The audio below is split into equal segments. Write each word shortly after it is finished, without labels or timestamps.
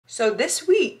So this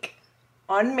week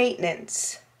on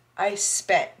maintenance, I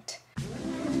spent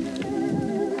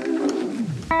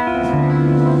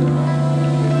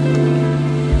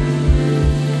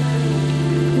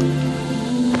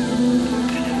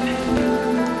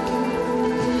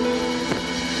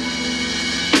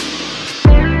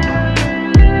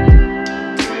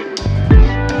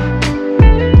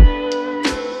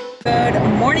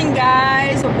Good morning,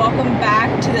 guys. Welcome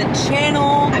back to the channel.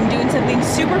 I'm doing something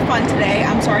super fun today.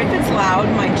 I'm sorry if it's loud.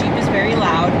 My Jeep is very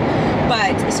loud.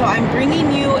 But so I'm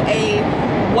bringing you a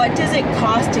what does it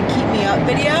cost to keep me up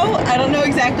video. I don't know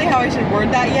exactly how I should word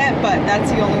that yet, but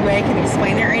that's the only way I can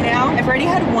explain it right now. I've already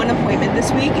had one appointment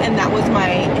this week, and that was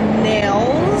my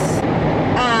nails.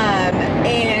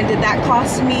 And that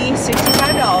cost me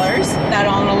 $65. That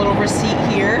on a little receipt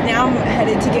here. Now I'm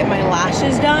headed to get my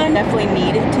lashes done. Definitely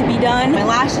need it to be done. My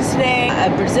lashes today,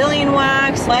 a Brazilian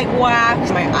wax, leg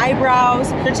wax, my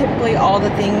eyebrows. They're typically all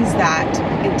the things that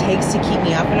it takes to keep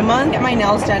me up in a month. Get my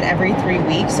nails done every 3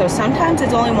 weeks. So sometimes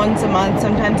it's only once a month.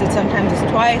 Sometimes it's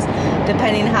twice,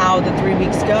 depending how the 3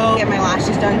 weeks go. Get my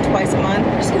lashes done twice a month.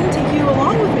 I'm just gonna take you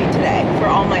along with me today for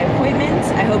all my appointments.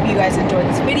 I hope you guys enjoyed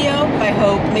this video. I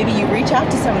hope maybe you reach out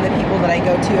to some of the people that I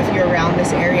go to if you're around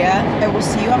this area. I will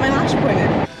see you at my lash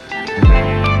appointment.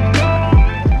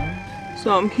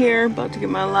 So I'm here, about to get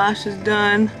my lashes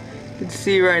done. You can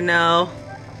see right now,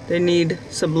 they need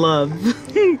some love.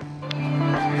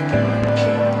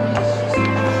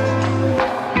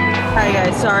 Hi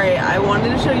guys, sorry, I wanted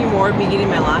to show you more of me getting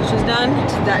my lashes done.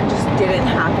 That just didn't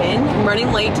happen. I'm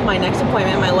running late to my next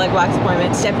appointment, my leg wax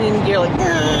appointment, stepping in gear like,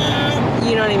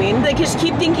 you know what I mean? Like, just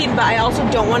keep thinking, but I also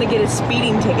don't want to get a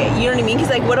speeding ticket. You know what I mean? Because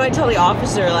like, what do I tell the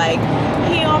officer? Like,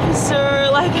 hey officer,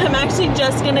 like I'm actually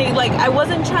just gonna, like, I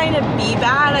wasn't trying to be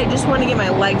bad, I just want to get my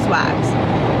legs waxed.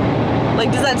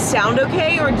 Like, does that sound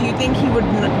okay? Or do you think he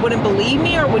wouldn't believe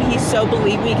me? Or would he so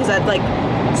believe me because I'd like,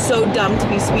 so dumb to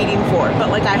be speeding for? But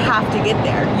like, I have to get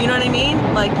there. You know what I mean?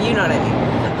 Like, you know what I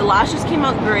mean? The lashes came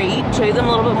out great. I'll show you them a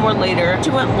little bit more later.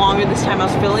 She went longer this time. I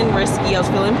was feeling risky. I was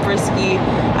feeling frisky.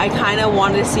 I kind of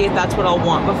wanted to see if that's what I'll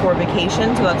want before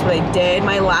vacation. So that's what I did.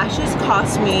 My lashes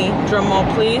cost me, drum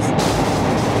roll please.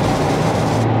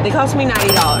 They cost me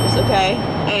 $90, okay?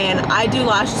 And I do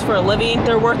lashes for a living.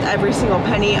 They're worth every single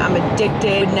penny. I'm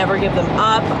addicted, never give them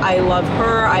up. I love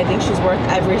her. I think she's worth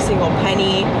every single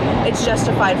penny. It's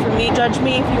justified for me. Judge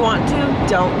me if you want to,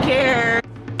 don't care.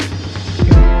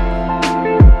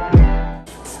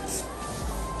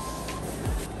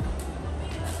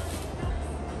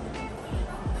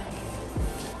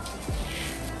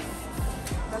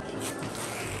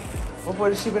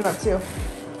 What has she been up to?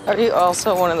 Are you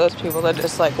also one of those people that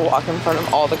just like walk in front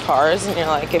of all the cars and you're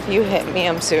like, if you hit me,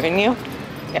 I'm suing you?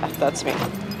 Yeah, that's me.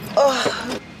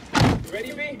 Ugh.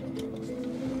 Ready, B?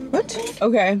 What?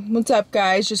 Okay, what's up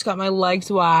guys? Just got my legs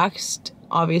waxed.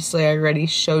 Obviously I already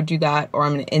showed you that, or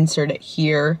I'm gonna insert it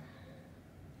here.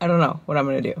 I don't know what I'm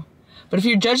gonna do. But if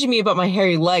you're judging me about my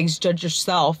hairy legs, judge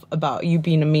yourself about you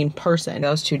being a mean person.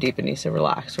 That was too deep, Anissa.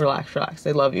 Relax, relax, relax.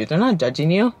 They love you. They're not judging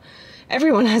you.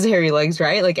 Everyone has hairy legs,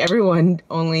 right? Like, everyone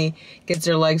only gets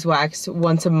their legs waxed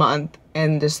once a month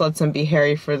and just lets them be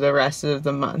hairy for the rest of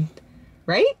the month,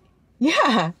 right?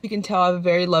 Yeah. You can tell I have a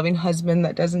very loving husband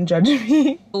that doesn't judge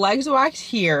me. The legs wax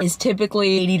here is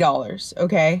typically $80,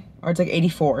 okay? Or it's like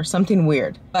 $84, something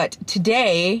weird. But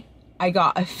today, I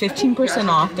got a 15%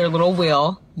 off their little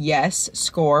wheel. Yes,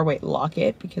 score. Wait, lock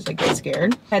it because I get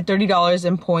scared. Had $30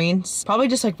 in points. Probably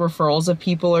just like referrals of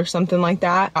people or something like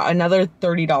that. Another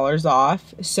 $30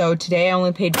 off. So today I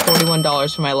only paid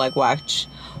 $41 for my leg wax,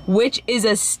 which is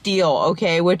a steal,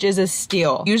 okay? Which is a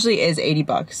steal. Usually is 80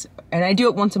 bucks. And I do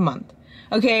it once a month.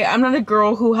 Okay, I'm not a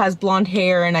girl who has blonde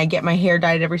hair and I get my hair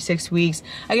dyed every 6 weeks.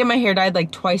 I get my hair dyed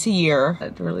like twice a year.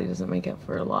 That really doesn't make up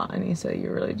for a lot, Anissa.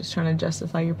 You're really just trying to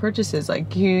justify your purchases.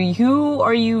 Like, who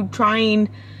are you trying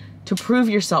to prove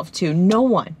yourself to? No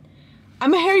one.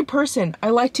 I'm a hairy person. I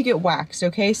like to get waxed,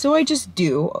 okay? So I just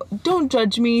do. Don't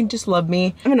judge me, just love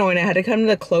me. I'm annoyed. I had to come to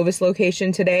the Clovis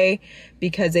location today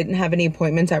because they didn't have any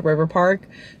appointments at River Park.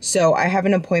 So I have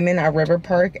an appointment at River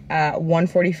Park at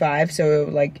 1:45, so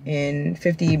like in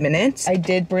 50 minutes. I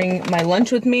did bring my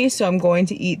lunch with me, so I'm going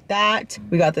to eat that.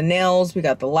 We got the nails, we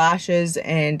got the lashes,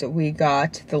 and we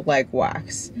got the leg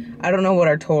wax. I don't know what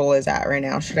our total is at right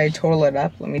now. Should I total it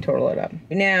up? Let me total it up.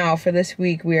 Now, for this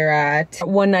week, we're at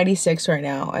 $196 right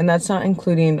now, and that's not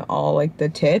including all like the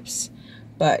tips,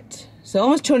 but so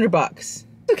almost 200 bucks.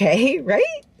 Okay, right?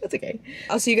 That's okay.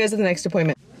 I'll see you guys at the next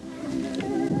appointment.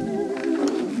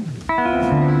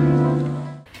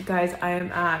 Guys, I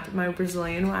am at my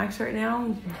Brazilian wax right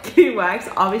now. Getting wax.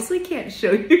 Obviously can't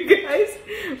show you guys,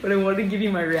 but I wanted to give you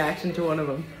my reaction to one of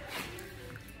them.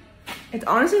 It's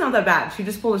honestly not that bad. She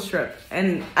just pulled a strip.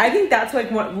 And I think that's like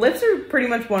what lips are pretty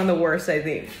much one of the worst, I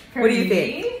think. What do you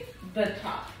think? The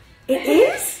top. It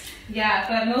is? Yeah,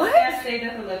 but most guys say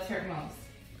that the lips hurt most.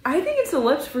 I think it's the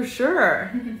lips for sure.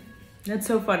 That's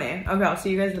so funny. Okay, I'll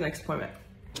see you guys at the next appointment.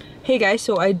 Hey guys,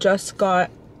 so I just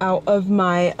got out of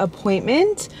my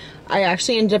appointment. I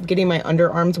actually ended up getting my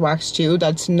underarms waxed too.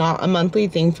 That's not a monthly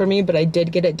thing for me, but I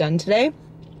did get it done today.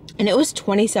 And it was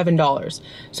 $27.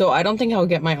 So I don't think I'll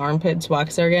get my armpits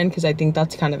waxed there again because I think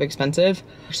that's kind of expensive.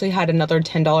 Actually had another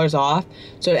 $10 off.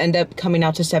 So it ended up coming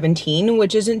out to $17,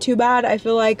 which isn't too bad. I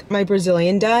feel like my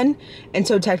Brazilian done. And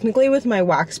so technically with my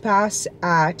wax pass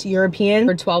at European,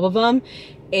 for 12 of them,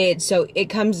 so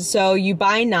you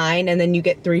buy 9 and then you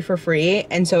get 3 for free,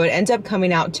 and so it ends up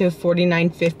coming out to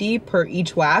 $49.50 per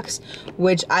each wax,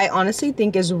 which I honestly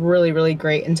think is really, really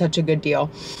great and such a good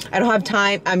deal. I don't have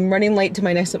time. I'm running late to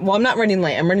my next, well, I'm not running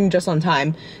late, I'm running just on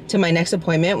time to my next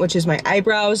appointment, which is my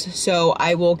eyebrows. So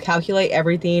I will calculate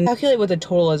everything, calculate what the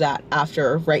total is at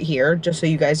after right here, just so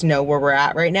you guys know where we're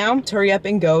at right now. So hurry up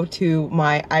and go to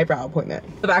my eyebrow appointment.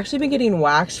 I've actually been getting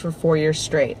waxed for 4 years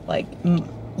straight, like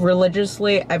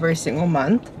religiously every single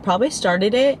month. Probably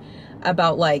started it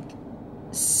about like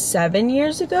 7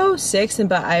 years ago, 6,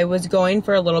 but I was going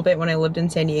for a little bit when I lived in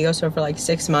San Diego, so for like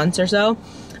 6 months or so,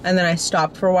 and then I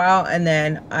stopped for a while, and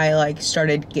then I like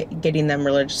started getting them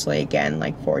religiously again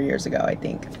like 4 years ago, I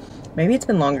think. Maybe it's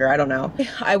been longer, I don't know.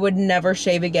 I would never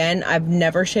shave again. I've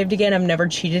never shaved again. I've never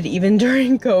cheated even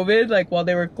during COVID. Like while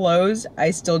they were closed,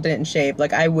 I still didn't shave.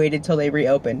 Like I waited till they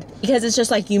reopened. Because it's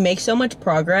just like you make so much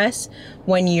progress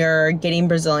when you're getting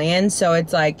Brazilian. So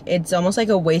it's like, it's almost like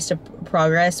a waste of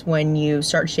progress when you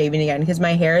start shaving again. Because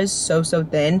my hair is so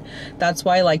thin. That's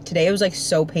why like today it was like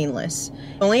so painless.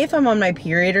 Only if I'm on my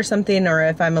period or something, or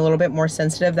if I'm a little bit more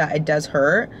sensitive, that it does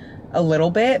hurt a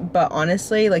little bit, but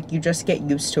honestly, like you just get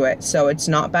used to it, so it's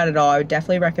not bad at all. I would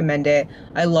definitely recommend it.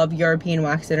 I love European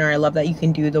Wax Dinner. I love that you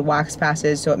can do the wax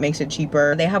passes, so it makes it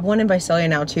cheaper. They have one in Visalia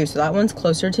now too, so that one's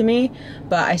closer to me,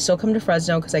 but I still come to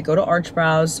Fresno because I go to Arch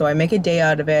Brows, so I make a day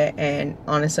out of it, and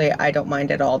honestly, I don't mind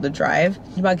at all the drive.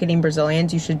 About getting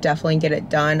Brazilians, you should definitely get it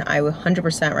done. I would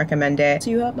 100% recommend it.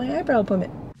 See you at my eyebrow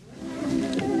appointment.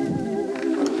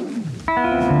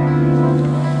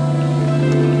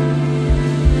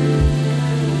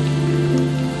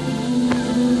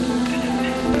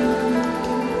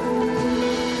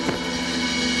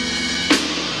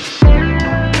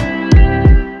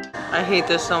 I hate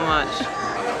this so much.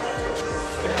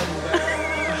 I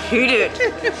hate it.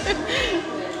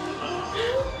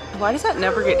 Why does that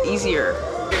never get easier?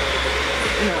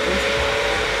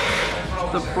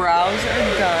 The brows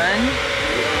are done.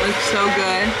 Looks so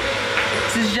good.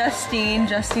 This is Justine.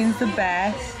 Justine's the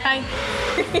best. Hi.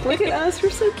 Look at us, we're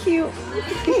so cute.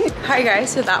 Hi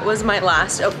guys, so that was my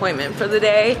last appointment for the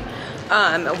day.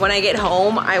 When I get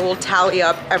home, I will tally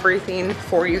up everything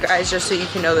for you guys just so you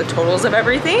can know the totals of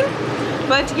everything.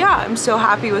 But yeah, I'm so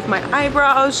happy with my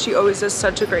eyebrows. She always does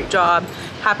such a great job.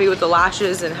 Happy with the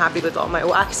lashes and happy with all my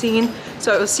waxing.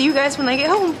 So I will see you guys when I get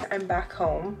home. I'm back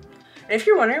home. And if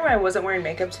you're wondering why I wasn't wearing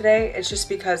makeup today, it's just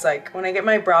because like when I get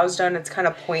my brows done, it's kind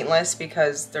of pointless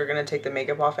because they're gonna take the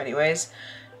makeup off anyways.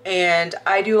 And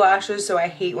I do lashes, so I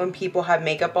hate when people have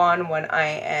makeup on when I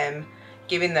am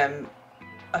giving them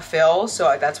a fill,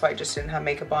 so that's why I just didn't have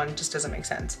makeup on. It just doesn't make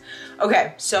sense.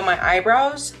 Okay, so my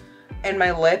eyebrows and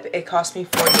my lip, it cost me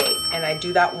 $48, and I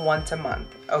do that once a month,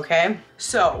 okay?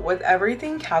 So with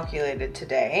everything calculated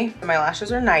today, my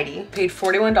lashes are $90. Paid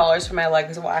 $41 for my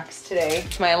legs wax today.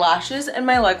 My lashes and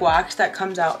my leg wax, that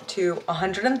comes out to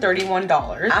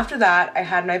 $131. After that, I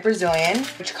had my Brazilian,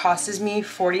 which costs me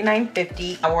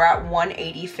 $49.50. We're at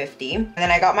 $180.50. And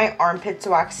then I got my armpits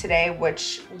wax today,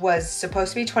 which was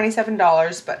supposed to be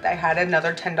 $27, but I had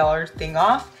another $10 thing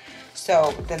off.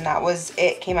 So then that was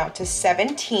it, came out to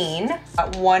 $17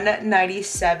 at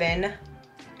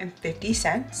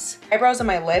 $197.50. Eyebrows on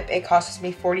my lip, it costs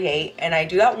me $48, and I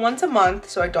do that once a month,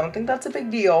 so I don't think that's a big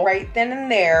deal. Right then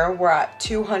and there, we're at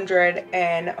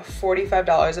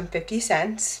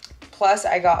 $245.50. Plus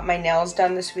I got my nails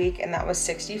done this week, and that was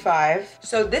 $65.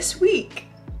 So this week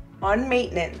on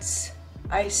maintenance,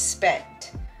 I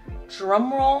spent,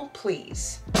 drum roll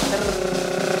please,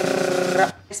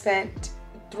 I spent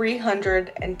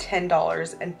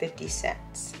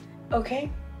 $310.50. Okay,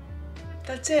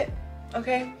 that's it.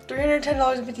 Okay,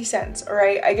 $310.50. All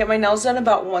right, I get my nails done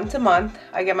about once a month.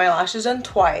 I get my lashes done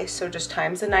twice, so just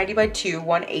times the 90 by 2,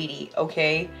 180.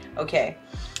 Okay.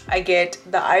 I get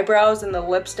the eyebrows and the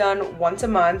lips done once a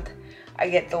month. I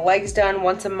get the legs done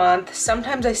once a month.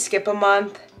 Sometimes I skip a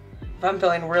month if I'm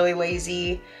feeling really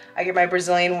lazy. I get my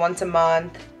Brazilian once a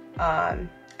month. And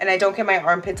I don't get my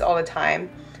armpits all the time.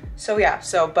 So yeah,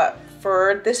 but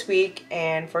for this week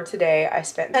and for today, I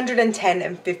spent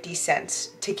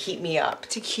 $110.50 to keep me up,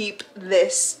 to keep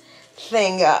this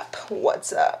thing up.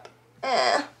 What's up?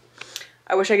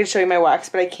 I wish I could show you my wax,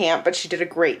 but I can't, but she did a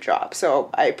great job,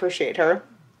 so I appreciate her.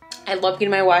 I love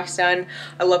getting my wax done.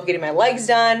 I love getting my legs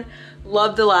done.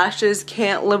 Love the lashes,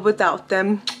 can't live without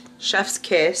them. Chef's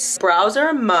kiss. Brows are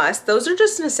a must. Those are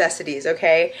just necessities,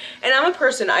 okay? And I'm a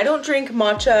person, I don't drink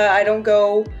matcha, I don't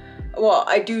go, well,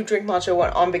 I do drink matcha when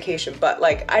on vacation, but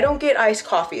like, I don't get iced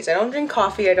coffees. I don't drink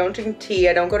coffee, I don't drink tea,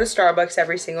 I don't go to Starbucks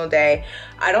every single day.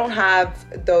 I don't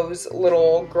have those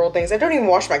little girl things. I don't even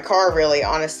wash my car really,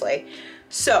 honestly.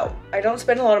 So I don't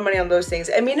spend a lot of money on those things.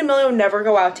 And me and Emilio never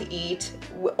go out to eat,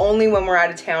 only when we're out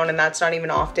of town, and that's not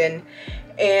even often.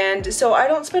 And so I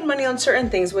don't spend money on certain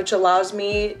things, which allows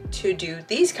me to do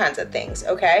these kinds of things,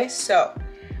 okay? So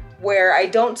where I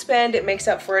don't spend, it makes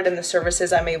up for it in the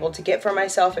services I'm able to get for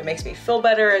myself. It makes me feel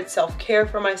better, it's self-care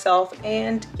for myself,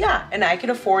 and yeah, and I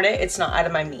can afford it. It's not out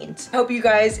of my means. I hope you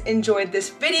guys enjoyed this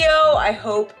video. I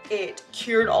hope it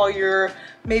cured all your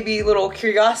maybe little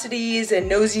curiosities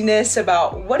and nosiness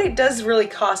about what it does really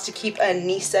cost to keep a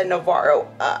Nisa Navarro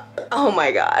up. Oh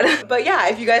my God. But yeah,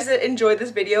 if you guys enjoyed this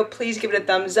video, please give it a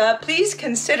thumbs up. Please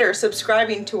consider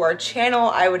subscribing to our channel.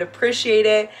 I would appreciate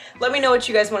it. Let me know what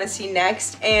you guys want to see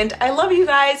next. And I love you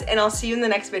guys, and I'll see you in the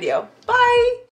next video. Bye.